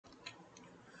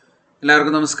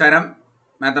എല്ലാവർക്കും നമസ്കാരം.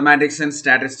 Mathematics and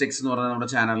statistics എന്ന് പറയുന്ന നമ്മുടെ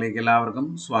ചാനലിലേക്ക് എല്ലാവർക്കും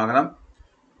സ്വാഗതം.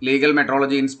 ലീഗൽ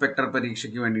മെട്രോളജി ഇൻസ്പെക്ടർ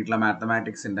പരീക്ഷയ്ക്ക് വേണ്ടിയിട്ടുള്ള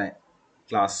മാത്തമാറ്റിക്സിൻ്റെ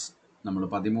ക്ലാസ് നമ്മൾ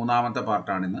 13ാമത്തെ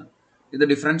പാർട്ടാണിന്ന്. ഇത്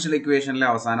ഡിഫറൻഷ്യൽ ഇക്വേഷനിലെ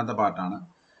അവസാനത്തെ പാർട്ടാണ്.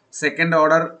 Second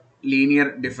order linear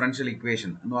differential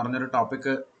equation എന്ന് പറഞ്ഞൊരു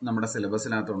ടോപ്പിക്ക് നമ്മുടെ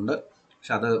സിലബസിനകത്തുണ്ട്.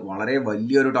 പക്ഷെ അത് വളരെ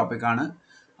വലിയൊരു ടോപ്പിക്കാണ്.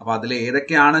 അപ്പോൾ അതിൽ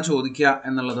ഏതൊക്കെയാണ് ചോദിക്കുക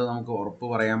എന്നുള്ളത് നമുക്ക് ഉറപ്പ്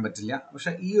പറയാൻ പറ്റില്ല.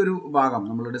 പക്ഷേ ഈ ഒരു ഭാഗം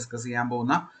നമ്മൾ ഡിസ്കസ് ചെയ്യാൻ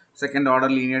പോകുന്ന second order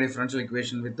linear differential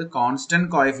equation with constant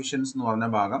coefficients എന്ന് പറഞ്ഞ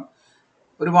ഭാഗം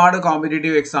ഒരുപാട്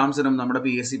കോമ്പറ്റേറ്റീവ് എക്സാംസിനും നമ്മുടെ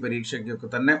PSC പരീക്ഷയ്ക്കൊക്കെ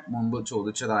തന്നെ മുമ്പ്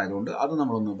ചോദിച്ചതായതുകൊണ്ട് അത്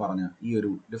നമ്മളൊന്ന് പറഞ്ഞ് ഈ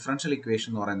ഒരു ഡിഫറൻഷ്യൽ ഇക്വേഷൻ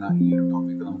എന്ന് പറയുന്ന ഈ ഒരു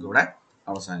ടോപ്പിക്ക് നമുക്കിവിടെ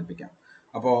അവസാനിപ്പിക്കാം.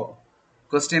 അപ്പോൾ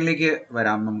ക്വസ്റ്റ്യനിലേക്ക്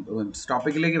വരാം, നമുക്ക്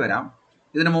ടോപ്പിക്കിലേക്ക് വരാം.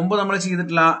 ഇതിനു മുമ്പ് നമ്മൾ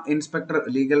ചെയ്തിട്ടുള്ള ഇൻസ്പെക്ടർ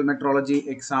ലീഗൽ മെട്രോളജി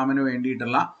എക്സാമിന്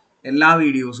വേണ്ടിയിട്ടുള്ള എല്ലാ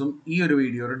വീഡിയോസും ഈ ഒരു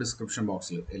വീഡിയോയുടെ ഡിസ്ക്രിപ്ഷൻ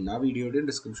ബോക്സിൽ, എല്ലാ വീഡിയോയുടെയും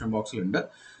ഡിസ്ക്രിപ്ഷൻ ബോക്സിലുണ്ട്.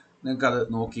 നിങ്ങൾക്കത്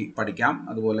നോക്കി പഠിക്കാം.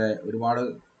 അതുപോലെ ഒരുപാട്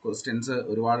ക്വസ്റ്റ്യൻസ്,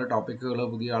 ഒരുപാട് ടോപ്പിക്കുകൾ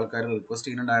പുതിയ ആൾക്കാർ റിക്വസ്റ്റ്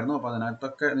ചെയ്യുന്നുണ്ടായിരുന്നു. അപ്പോൾ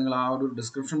അതിനകത്തൊക്കെ നിങ്ങൾ ആ ഒരു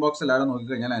ഡിസ്ക്രിപ്ഷൻ ബോക്സ് എല്ലാവരും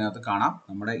നോക്കിക്കഴിഞ്ഞാൽ അതിനകത്ത് കാണാം.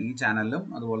 നമ്മുടെ ഈ ചാനലിലും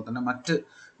അതുപോലെ തന്നെ മറ്റ്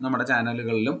നമ്മുടെ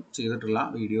ചാനലുകളിലും ചെയ്തിട്ടുള്ള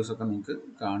വീഡിയോസൊക്കെ നിങ്ങൾക്ക്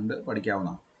കണ്ട്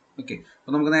പഠിക്കാവുന്നതാണ്. ഓക്കെ,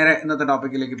 അപ്പോൾ നമുക്ക് നേരെ ഇന്നത്തെ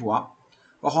ടോപ്പിക്കിലേക്ക് പോവാം.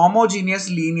 അപ്പോൾ homogeneous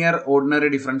linear ordinary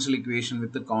differential equation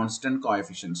with constant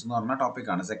coefficients എന്ന് പറഞ്ഞ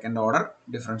ടോപ്പിക്കാണ്. സെക്കൻഡ് ഓർഡർ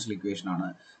ഡിഫറൻഷ്യൽ ഇക്വേഷൻ ആണ്.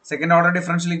 സെക്കൻഡ് ഓർഡർ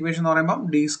ഡിഫറൻഷ്യൽ ഇക്വേഷൻ എന്ന് പറയുമ്പോൾ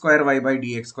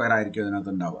d²y/dx² ആയിരിക്കും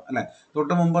അതിനകത്ത് ഉണ്ടാവുക അല്ലേ.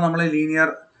 തൊട്ട് മുമ്പ് നമ്മൾ ലീനിയർ,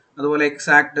 അതുപോലെ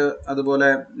എക്സാക്ട്, അതുപോലെ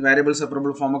വേരിയബിൾ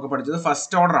സെപ്പറബിൾ ഫോം ഒക്കെ പഠിച്ചത്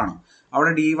ഫസ്റ്റ് ഓർഡർ ആണ്.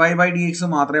 അവിടെ dy/dx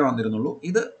മാത്രമേ വന്നിരുന്നുള്ളൂ.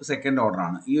 ഇത് സെക്കൻഡ് ഓർഡർ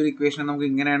ആണ്. ഈ ഒരു ഇക്വേഷൻ നമുക്ക്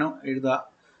ഇങ്ങനെയാണ് എഴുതുക: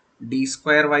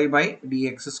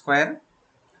 d²y/dx²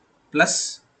 plus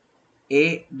a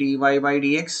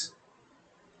dy/dx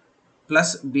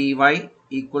plus by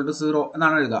equal to 0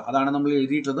 എന്നാണ് എഴുതുക. അതാണ് നമ്മൾ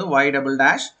എഴുതിയിട്ടുള്ളത്. y"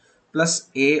 plus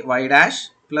ay'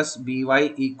 plus by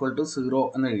equal to 0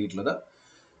 എന്ന് എഴുതിയിട്ടുള്ളത്.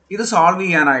 ഇത് സോൾവ്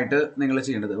ചെയ്യാനായിട്ട് നിങ്ങൾ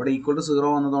ചെയ്യേണ്ടത്, ഇവിടെ ഈക്വൽ ടു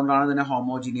 0 വന്നതുകൊണ്ടാണ് ഇതിനെ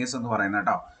ഹോമോജീനിയസ് എന്ന് പറയുന്നത്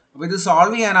കേട്ടോ. അപ്പോൾ ഇത്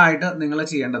സോൾവ് ചെയ്യാനായിട്ട് നിങ്ങൾ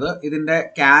ചെയ്യേണ്ടത് ഇതിൻ്റെ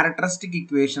ക്യാരക്ടറിസ്റ്റിക്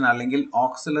ഇക്വേഷൻ അല്ലെങ്കിൽ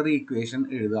ഓക്സിലറി ഇക്വേഷൻ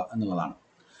എഴുതുക എന്നുള്ളതാണ്.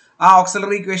 ആ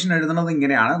ഓക്സിലറി ഇക്വേഷൻ എഴുതുന്നത്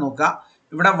ഇങ്ങനെയാണ്. നോക്കുക,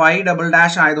 ഇവിടെ y"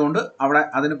 ആയതുകൊണ്ട് അവിടെ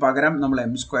അതിന് പകരം നമ്മൾ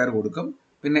m² കൊടുക്കും.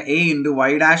 പിന്നെ a ഇൻറ്റു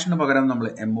y' പകരം നമ്മൾ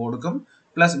m കൊടുക്കും.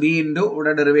 പ്ലസ് b ഇൻറ്റു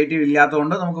ഇവിടെ ഡെറിവേറ്റീവ്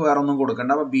ഇല്ലാത്തതുകൊണ്ട് നമുക്ക് വേറെ ഒന്നും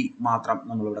കൊടുക്കേണ്ട. അപ്പോൾ b മാത്രം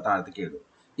നമ്മളിവിടെ താഴത്തേക്ക് എഴുതും.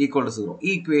 Equal to 0. ഈ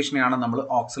ഇക്വേഷനെയാണ് നമ്മൾ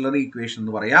ഓക്സിലറി ഇക്വേഷൻ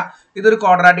എന്ന് പറയുക. ഇതൊരു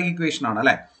ക്വാഡ്രാറ്റിക് ഇക്വേഷൻ ആണ്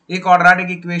അല്ലേ. ഈ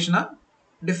ക്വാഡ്രാറ്റിക് ഇക്വേഷന്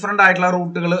ഡിഫറെൻ്റ് ആയിട്ടുള്ള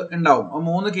റൂട്ടുകൾ ഉണ്ടാവും.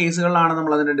 3 കേസുകളിലാണ്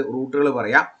നമ്മൾ അതിൻ്റെ റൂട്ടുകൾ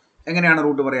പറയുക. എങ്ങനെയാണ്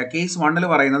റൂട്ട് പറയുക? കേസ് 1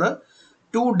 പറയുന്നത്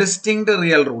 2 ഡിസ്റ്റിങ്ക്ട്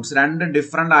റിയൽ റൂട്ട്സ്, 2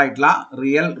 ഡിഫറെൻ്റ് ആയിട്ടുള്ള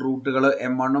റിയൽ റൂട്ടുകൾ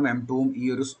m1ഉം m2ഉം ഈ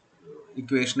ഒരു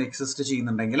ഇക്വേഷൻ എക്സിസ്റ്റ്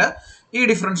ചെയ്യുന്നുണ്ടെങ്കിൽ ഈ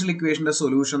ഡിഫറൻഷ്യൽ ഇക്വേഷൻ്റെ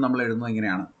സൊല്യൂഷൻ നമ്മൾ എഴുതുന്നത്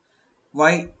ഇങ്ങനെയാണ്: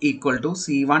 y equal to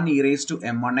c1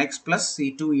 e⁻m1x plus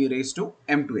c2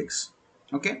 e⁻m2x.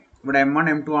 Okay, ഇവിടെ m1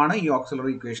 m2 ആണ് ഈ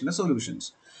ഓക്സിലറി ഇക്വേഷൻ്റെ സൊല്യൂഷൻസ്.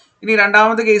 ഇനി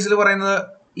രണ്ടാമത്തെ കേസിൽ പറയുന്നത്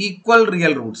ഈക്വൽ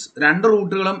റിയൽ റൂട്ട്സ്, 2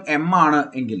 റൂട്ടുകളും m ആണ്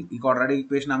എങ്കിൽ, ഈ ക്വാഡ്രാറ്റിക്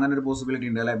ഇക്വേഷൻ അങ്ങനെ ഒരു പോസിബിലിറ്റി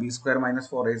ഉണ്ട് അല്ലെ. b² -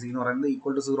 4ac എന്ന് പറയുന്നത്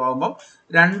ഈക്വൽ ടു 0 ആകുമ്പോൾ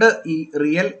 2 ഈ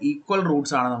റിയൽ ഈക്വൽ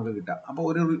റൂട്ട്സ് ആണ് നമുക്ക് കിട്ടുക. അപ്പോൾ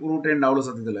ഒരു റൂട്ടേ ഉണ്ടാവുള്ളൂ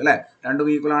സത്യത്തിൽ അല്ലേ. 2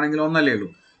 ഈക്വൽ ആണെങ്കിൽ ഒന്നല്ലേ ഉള്ളൂ.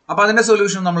 അപ്പോൾ അതിന്റെ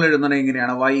സൊല്യൂഷൻ നമ്മൾ എഴുതുന്നത്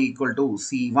എങ്ങനെയാണ്? y equal to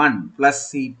c1 plus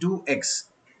c2x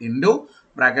into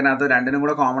ബ്രാക്കറ്റിനകത്ത് 2നും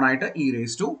കൂടെ കോമൺ ആയിട്ട്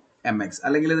e⁻mx.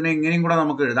 അല്ലെങ്കിൽ ഇതിനെ എങ്ങനെയും കൂടെ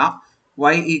നമുക്ക് എഴുതാം: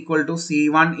 y equal to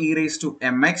c1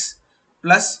 e⁻mx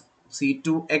plus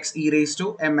c2x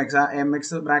e⁻mx. ആ mx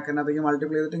ബ്രാക്കറ്റിനകത്തേക്ക്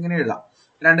മൾട്ടിപ്ലൈ ചെയ്തിട്ട് ഇങ്ങനെ എഴുതാം.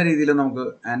 2 രീതിയിലും നമുക്ക്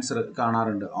ആൻസർ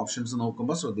കാണാറുണ്ട്. ഓപ്ഷൻസ്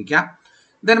നോക്കുമ്പോൾ ശ്രദ്ധിക്കാം.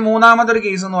 ദെൻ മൂന്നാമത്തെ ഒരു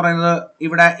കേസ് എന്ന് പറയുന്നത്,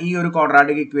 ഇവിടെ ഈ ഒരു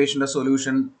ക്വാഡ്രാറ്റിക് ഇക്വേഷന്റെ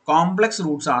സൊല്യൂഷൻ കോംപ്ലക്സ്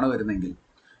റൂട്ട്സ് ആണ് വരുന്നെങ്കിൽ,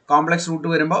 കോംപ്ലക്സ് റൂട്ട്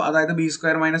വരുമ്പോൾ അതായത് b² -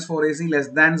 4ac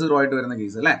 <0 ആയിട്ട് വരുന്ന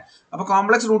കേസ് അല്ലേ. അപ്പോൾ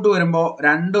കോംപ്ലക്സ് റൂട്ട് വരുമ്പോൾ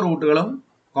 2 റൂട്ടുകളും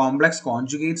കോംപ്ലക്സ്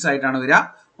കോൺജുഗേറ്റ്സ് ആയിട്ടാണ് വരിക.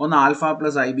 ഒന്ന് ആൽഫ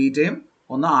പ്ലസ് ഐ ബീറ്റയും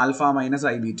ഒന്ന് ആൽഫ മൈനസ്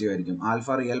ഐ ബീറ്റയും ആയിരിക്കും. Alpha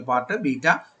real part, beta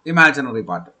imaginary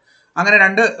part. അങ്ങനെ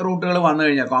 2 റൂട്ടുകൾ വന്നു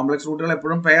കഴിഞ്ഞാൽ കോംപ്ലക്സ് റൂട്ടുകൾ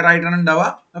എപ്പോഴും പെയർ ആയിട്ടാണ് ഉണ്ടാവുക.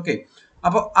 ഓക്കെ,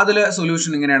 അപ്പോൾ അതിൽ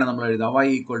സൊല്യൂഷൻ ഇങ്ങനെയാണ് നമ്മൾ എഴുതുക: y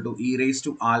equal to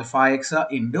e⁻α(x)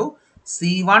 into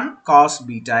c1 cos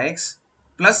βx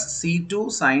plus c2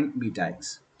 sin βx.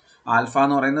 Alpha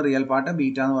എന്ന് പറയുന്ന റിയൽ പാർട്ട്,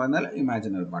 ബീറ്റ എന്ന് പറയുന്നത്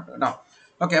ഇമാജിനറി പാർട്ട് കേട്ടോ.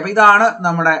 ഓക്കെ, അപ്പോൾ ഇതാണ്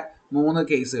നമ്മുടെ 3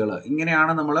 കേസുകൾ.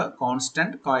 ഇങ്ങനെയാണ് നമ്മൾ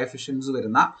കോൺസ്റ്റന്റ് കോഎഫിഷ്യൻസ്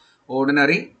വരുന്ന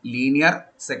ordinary, linear,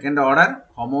 second order,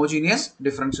 homogeneous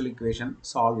differential equation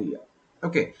solve ചെയ്യുക.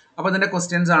 ഓക്കെ, അപ്പോൾ ഇതിന്റെ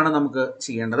ക്വസ്റ്റ്യൻസ് ആണ് നമുക്ക്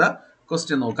ചെയ്യേണ്ടത്.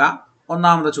 ക്വസ്റ്റ്യൻ നോക്കാം.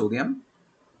 ഒന്നാമത്തെ ചോദ്യം: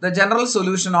 the general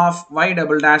solution of y"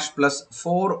 plus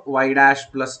 4y'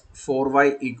 plus 4y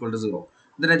equal to 0.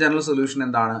 ഇതിന്റെ ജനറൽ സൊല്യൂഷൻ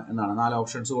എന്താണ് എന്നാണ്. 4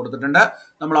 ഓപ്ഷൻസ് കൊടുത്തിട്ടുണ്ട്.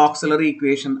 നമ്മൾ ഓക്സിലറി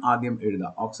ഇക്വേഷൻ ആദ്യം എഴുതുക.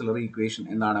 ഓക്സിലറി ഇക്വേഷൻ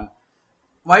എന്താണ്?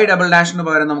 y"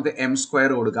 പകരം നമുക്ക്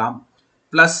m² കൊടുക്കാം,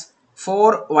 പ്ലസ്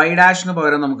 4y'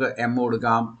 പകരം നമുക്ക് m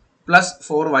കൊടുക്കാം, പ്ലസ്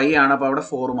 4y ആണ്, അപ്പോൾ അവിടെ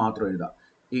 4 മാത്രം എഴുതാം,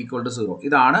 ഈക്വൽ ടു 0.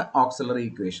 ഇതാണ് ഓക്സിലറി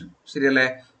ഇക്വേഷൻ. ശരിയല്ലേ?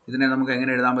 ഇതിനെ നമുക്ക്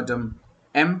എങ്ങനെ എഴുതാൻ പറ്റും?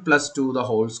 m + 2 the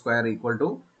whole square equal to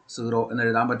 0 എന്ന്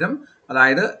എഴുതാൻ പറ്റും.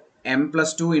 അതായത് m plus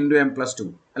 2 into m plus 2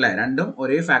 അല്ലെ, രണ്ടും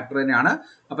ഒരേ ഫാക്ടർ തന്നെയാണ്.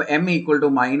 അപ്പോൾ m equal to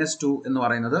 -2 എന്ന്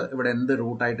പറയുന്നത് ഇവിടെ എന്ത്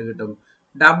റൂട്ടായിട്ട് കിട്ടും?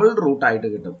 ഡബിൾ റൂട്ടായിട്ട്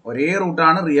കിട്ടും. ഒരേ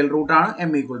റൂട്ടാണ്, റിയൽ റൂട്ടാണ്,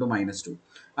 m equal to -2.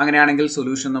 അങ്ങനെയാണെങ്കിൽ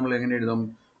സൊല്യൂഷൻ നമ്മൾ എങ്ങനെ എഴുതും?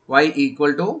 y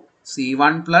equal to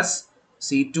c1 plus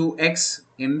c2x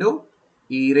into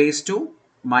e raised to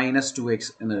 -2x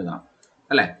എന്ന് എഴുതാം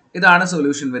അല്ലെ. ഇതാണ്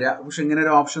സൊല്യൂഷൻ വരിക. പക്ഷെ ഇങ്ങനെ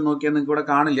ഒരു ഓപ്ഷൻ നോക്കിയാൽ നിങ്ങൾക്ക് ഇവിടെ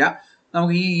കാണില്ല.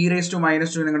 നമുക്ക് ഈ e raised to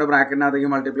 -2 നിങ്ങളുടെ ബ്രാക്കറ്റിനകത്തേക്ക്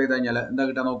മൾട്ടിപ്ലൈ ചെയ്ത് കഴിഞ്ഞാൽ എന്താ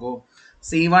കിട്ടാൻ നോക്കൂ?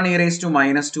 c1 e raised to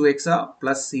 -2x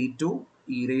plus c2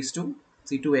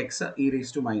 c2x e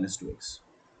raised to -2x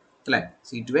അല്ലെ,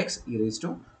 c2x e raised to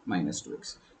 -2x.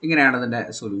 ഇങ്ങനെയാണ് ഇതിന്റെ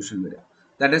സൊല്യൂഷൻ വരിക.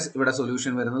 ദാറ്റ് ഈസ് ഇവിടെ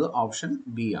സൊല്യൂഷൻ വരുന്നത് ഓപ്ഷൻ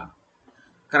ബി ആണ്.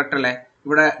 കറക്റ്റ് അല്ലേ?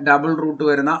 ഇവിടെ ഡബിൾ റൂട്ട്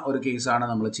വരുന്ന ഒരു കേസാണ്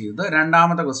നമ്മൾ ചെയ്തത്.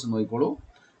 രണ്ടാമത്തെ ക്വസ്റ്റ്യൻ നോക്കിക്കോളൂ.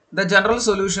 The general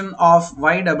solution of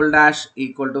y double dash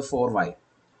equal to 4y.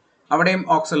 അവിടെയും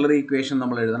ഓക്സിലറി ഇക്വേഷൻ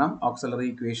നമ്മൾ എഴുതണം. Auxiliary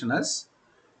equation is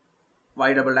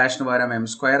y double ഡാഷിന് പകരം m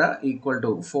square equal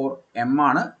to 4m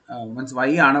ആണ്, മീൻസ്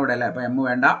y ആണ് ഇവിടെ അല്ലേ, അപ്പോൾ m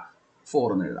വേണ്ട 4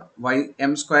 എന്ന് എഴുതാം. y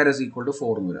m square is equal to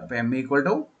 4 എന്ന് വരും. അപ്പോൾ m equal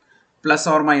two plus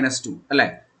or -2 അല്ലേ.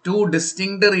 2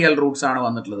 ഡിസ്റ്റിങ്ക്ട് റിയൽ റൂട്ട്സ് ആണ്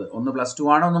വന്നിട്ടുള്ളത്. ഒന്ന് +2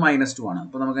 ആണ്, ഒന്ന് -2 ആണ്.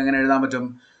 അപ്പോൾ നമുക്ക് എങ്ങനെ എഴുതാൻ പറ്റും?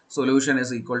 Solution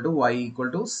is equal to y equal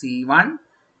to c1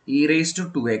 e raised to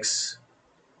 2x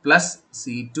plus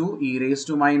c2 e raised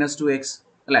to -2x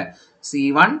അല്ലേ.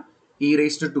 c1 e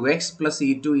raised to 2x plus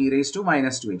c2 e raised to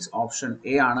 -2x. Option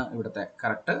A ആണ് ഇവിടുത്തെ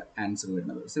correct answer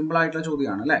വരുന്നത്. Simple ആയിട്ടുള്ള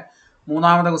ചോദ്യമാണ് അല്ലേ.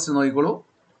 മൂന്നാമത്തെ question നോക്കിക്കോളൂ.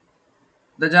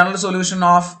 The general solution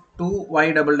of 2y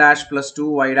double dash plus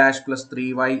 2y dash plus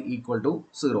 3y equal to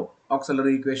 0.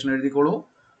 Auxiliary equation എഴുതിക്കോളൂ.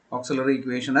 Auxiliary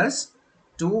equation is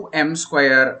 2m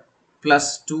square plus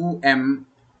 2m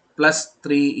plus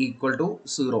 3 equal to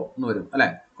 0 എന്ന് വരും അല്ലേ.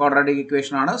 ക്വാഡ്രാറ്റിക്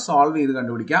ഇക്വേഷൻ ആണ്. സോൾവ് ചെയ്ത്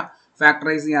കണ്ടുപിടിക്കുക.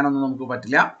 ഫാക്ടറൈസ് ചെയ്യാനൊന്നും നമുക്ക്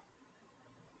പറ്റില്ല.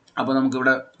 അപ്പോൾ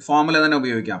നമുക്കിവിടെ ഫോർമുല തന്നെ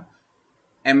ഉപയോഗിക്കാം.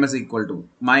 m is equal to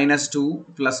 -2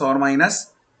 plus or minus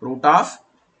root of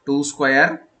 2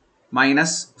 square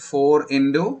minus 4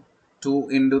 into 2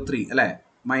 into 3 അല്ലേ.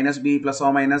 Minus B plus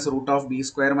or minus root of B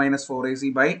square minus 4ac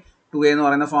by 2a എന്ന്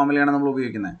പറയുന്ന ഫോർമുലയാണ് നമ്മൾ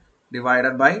ഉപയോഗിക്കുന്നത്.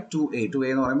 Divided by 2a. 2a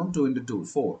എന്ന് പറയുമ്പോൾ 2 into 2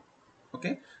 4.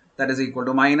 Okay, that is equal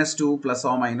to -2 plus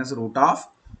or minus root of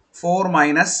 4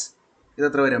 minus ഇത്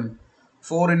എത്ര വരും?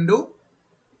 4 into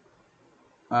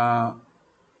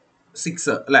 6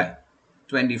 അല്ലേ,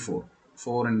 24.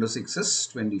 4 into 6 is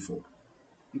 24.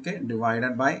 Okay,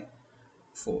 divided by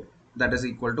 4. That is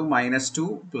equal to -2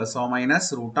 plus or minus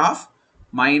root of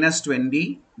 -20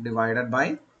 divided by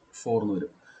 4 എന്ന്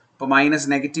വരും. അപ്പോൾ minus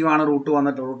negative ആണ്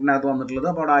റൂട്ടിനകത്ത് വന്നിട്ടുള്ളത്.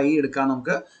 അപ്പോൾ അവിടെ i എടുക്കാൻ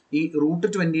നമുക്ക് ഈ റൂട്ട്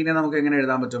 20നെ നമുക്ക് എങ്ങനെ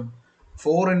എഴുതാൻ പറ്റും?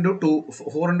 4 into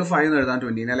 5 എന്ന് എഴുതാൻ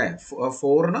 20നെ അല്ലേ.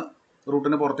 4ന്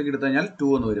റൂട്ടിന് പുറത്തേക്ക് എടുത്തു കഴിഞ്ഞാൽ 2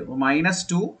 എന്ന് വരും. അപ്പോൾ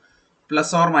 -2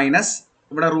 പ്ലസ് ഓർ മൈനസ്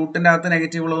ഇവിടെ റൂട്ടിൻ്റെ അകത്ത്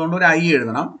നെഗറ്റീവ് ഉള്ളതുകൊണ്ട് ഒരു i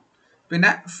എഴുതണം.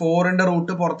 പിന്നെ 4ന്റെ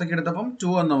റൂട്ട് പുറത്തേക്ക് എടുത്തപ്പം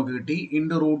 2 എന്ന് നമുക്ക് കിട്ടി.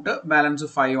 ഇൻറ്റു റൂട്ട് ബാലൻസ്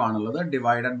 5 ആണുള്ളത്.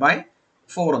 ഡിവൈഡഡ് ബൈ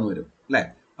 4 എന്ന് വരും അല്ലേ.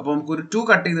 അപ്പോൾ നമുക്കൊരു 2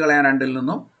 കട്ട് ചെയ്ത് കളയാൻ രണ്ടിൽ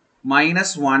നിന്നും.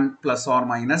 -1 പ്ലസ് ഓർ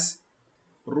മൈനസ്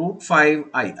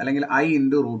 √5i അല്ലെങ്കിൽ i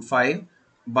ഇൻറ്റു √5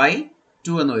 ബൈ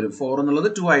 2 എന്ന് വരും. 4 എന്നുള്ളത്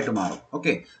 2 ആയിട്ട് മാറും.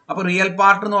 ഓക്കെ, അപ്പോൾ റിയൽ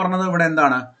പാർട്ട് എന്ന് പറഞ്ഞത് ഇവിടെ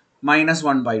എന്താണ്?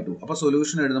 -1/2. അപ്പോൾ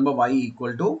സൊല്യൂഷൻ എഴുതുമ്പോൾ y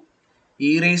equal to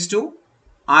e raised to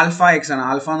alpha X ആണ്.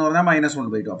 ആൽഫ എന്ന് പറഞ്ഞാൽ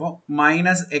 -1/2. അപ്പോൾ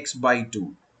 -x/2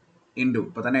 ഇൻറ്റു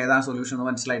ഇപ്പോൾ തന്നെ ഏതാണ് സൊല്യൂഷൻ എന്ന്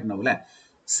മനസ്സിലായിട്ടുണ്ടാവും അല്ലേ.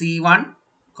 c1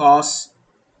 കോസ്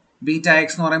ബീറ്റ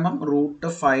എക്സ് എന്ന് പറയുമ്പം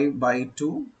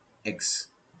 √5/2x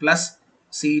plus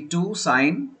c2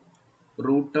 sign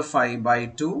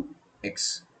 √5/2x.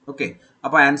 Okay,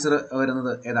 അപ്പോൾ ആൻസർ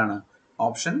വരുന്നത് ഏതാണ്?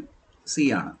 ഓപ്ഷൻ സി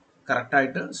ആണ്.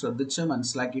 കറക്റ്റായിട്ട് ശ്രദ്ധിച്ച്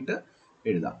മനസ്സിലാക്കിയിട്ട്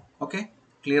എഴുതാം. ഓക്കെ,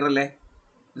 ക്ലിയർ അല്ലേ?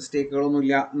 മിസ്റ്റേക്കുകളൊന്നും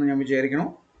ഇല്ല എന്ന് ഞാൻ വിചാരിക്കണം.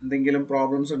 എന്തെങ്കിലും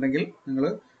പ്രോബ്ലംസ് ഉണ്ടെങ്കിൽ നിങ്ങൾ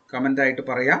കമൻ്റായിട്ട്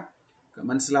പറയാം.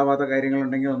 മനസ്സിലാവാത്ത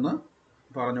കാര്യങ്ങളുണ്ടെങ്കിൽ ഒന്ന്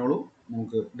പറഞ്ഞോളൂ,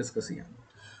 നമുക്ക് ഡിസ്കസ് ചെയ്യാം.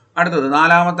 അടുത്തത്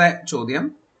നാലാമത്തെ ചോദ്യം.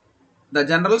 The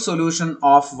general solution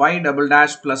of y double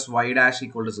dash plus y dash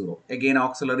equal to 0. Again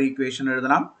auxiliary equation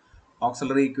എഴുതണം.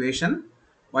 ഓക്സിലറി ഇക്വേഷൻ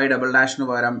y ഡബിൾ ഡാഷിന്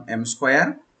പകരം m സ്ക്വയർ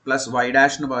പ്ലസ് y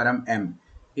ഡാഷിന് പകരം m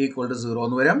ഈക്വൽ ടു 0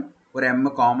 എന്ന് വരും. ഒരു m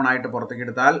കോമൺ ആയിട്ട് പുറത്തേക്ക്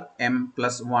എടുത്താൽ m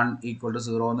പ്ലസ് 1 ഈക്വൽ ടു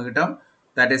 0 എന്ന് കിട്ടും.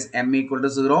 That is m equal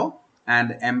to 0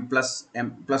 and m plus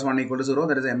 1 equal to 0.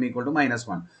 That is m equal to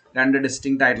 -1. രണ്ട്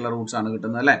ഡിസ്റ്റിങ്ക്റ്റ് ആയിട്ടുള്ള റൂട്ട്സ് ആണ്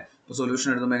കിട്ടുന്നത് അല്ലേ. അപ്പോൾ സൊല്യൂഷൻ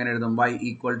എഴുതുമ്പോൾ എങ്ങനെ എഴുതും? y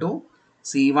equal to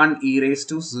c1 e raised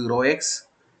to 0x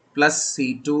plus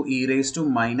c2 e raised to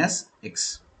 -x.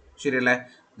 ശരിയല്ലേ?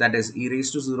 That is e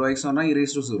raised to 0x എന്ന് പറഞ്ഞാൽ e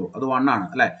raised to 0 അത് 1 ആണ്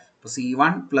അല്ലേ. അപ്പോൾ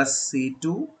c1 plus c2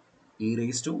 e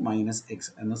raised to -x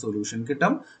എന്ന സൊല്യൂഷൻ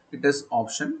കിട്ടും. It is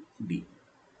option D.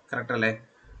 Correct അല്ലേ?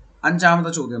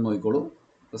 അഞ്ചാമത്തെ ചോദ്യം നോക്കിക്കോളൂ.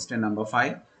 Question number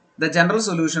 5. The general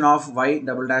solution of y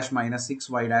double dash minus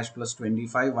 6y dash plus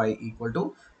 25y equal to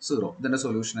 0. ഇതിന്റെ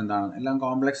സൊല്യൂഷൻ എന്താണ്? എല്ലാം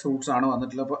കോംപ്ലക്സ് റൂട്ട്സ് ആണ്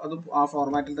വന്നിട്ടുള്ളത്. അപ്പോൾ അത് ആ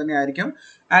ഫോർമാറ്റിൽ തന്നെ ആയിരിക്കും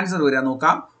ആൻസർ വരിക.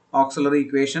 നോക്കാം. auxiliary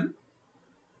equation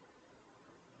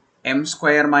m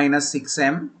square minus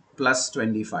 6m plus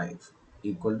 25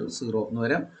 equal to 0 എന്ന്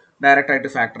വരും. ഡയറക്റ്റ് ആയിട്ട്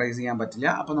ഫാക്ടറൈസ് ചെയ്യാൻ പറ്റില്ല.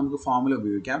 അപ്പോൾ നമുക്ക് ഫോർമുല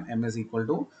ഉപയോഗിക്കാം. m is equal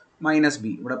to minus b,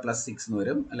 ഇവിടെ പ്ലസ് 6 എന്ന്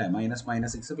വരും അല്ലേ. Minus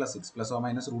minus 6 plus 6 plus or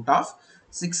minus root of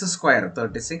 6 square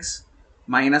 36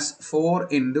 minus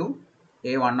 4 into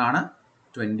a1 ആണ്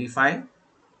 25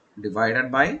 divided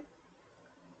by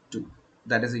 2.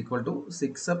 That is equal to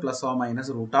 6 plus or minus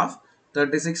root of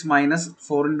 36 minus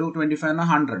 4 into 25 is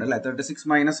 100. 36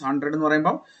 minus 100 എന്ന്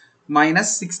പറയുമ്പോൾ minus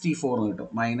 64 എന്ന് കിട്ടും.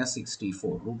 minus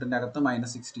 64. റൂട്ടിൻ്റെ അകത്ത്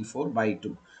minus 64 by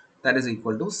 2. That is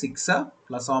equal to 6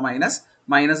 plus or minus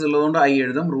minus ഉള്ളതുകൊണ്ട് I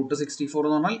എഴുതും. Root 64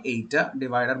 എന്ന് പറഞ്ഞാൽ 8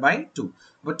 divided by 2.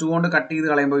 അപ്പോൾ 2 കൊണ്ട് കട്ട് ചെയ്ത്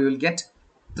കളയുമ്പോൾ you will get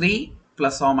 3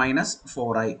 plus or minus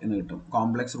 4i എന്ന് കിട്ടും.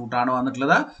 കോംപ്ലക്സ് റൂട്ടാണ്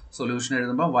വന്നിട്ടുള്ളത്. സൊല്യൂഷൻ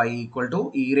എഴുതുമ്പോൾ y equal to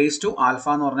E raise to alpha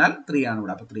എന്ന് പറഞ്ഞാൽ 3 ആണ്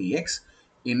ഇവിടെ. അപ്പോൾ 3x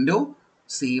into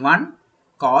c1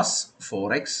 cos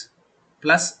 4x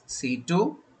plus c2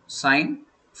 sin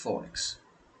 4x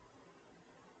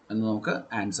എന്ന് നമുക്ക്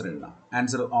ആൻസർ എഴുതാം.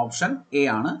 ആൻസർ ഓപ്ഷൻ എ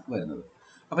ആണ് വരുന്നത്.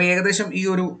 അപ്പോൾ ഏകദേശം ഈ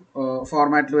ഒരു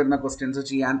ഫോർമാറ്റിൽ വരുന്ന ക്വസ്റ്റ്യൻസ്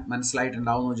ചെയ്യാൻ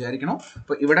മനസ്സിലായിട്ടുണ്ടാവും എന്ന് വിചാരിക്കണം.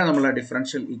 അപ്പോൾ ഇവിടെ നമ്മൾ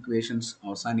ഡിഫറൻഷ്യൽ ഇക്വേഷൻസ്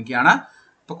അവസാനിക്കുകയാണ്.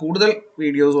 അപ്പോൾ കൂടുതൽ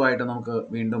വീഡിയോസുമായിട്ട് നമുക്ക്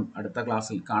വീണ്ടും അടുത്ത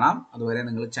ക്ലാസ്സിൽ കാണാം. അതുവരെ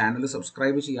നിങ്ങൾ ചാനൽ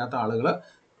സബ്സ്ക്രൈബ് ചെയ്യാത്ത ആളുകൾ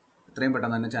എത്രയും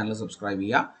പെട്ടെന്ന് തന്നെ ചാനൽ സബ്സ്ക്രൈബ്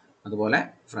ചെയ്യുക. അതുപോലെ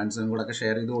ഫ്രണ്ട്സിനും കൂടെ ഒക്കെ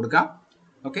ഷെയർ ചെയ്ത് കൊടുക്കാം.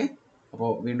 ഓക്കെ,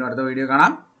 അപ്പോൾ വീണ്ടും അടുത്ത വീഡിയോ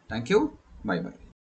കാണാം. Thank you, bye bye.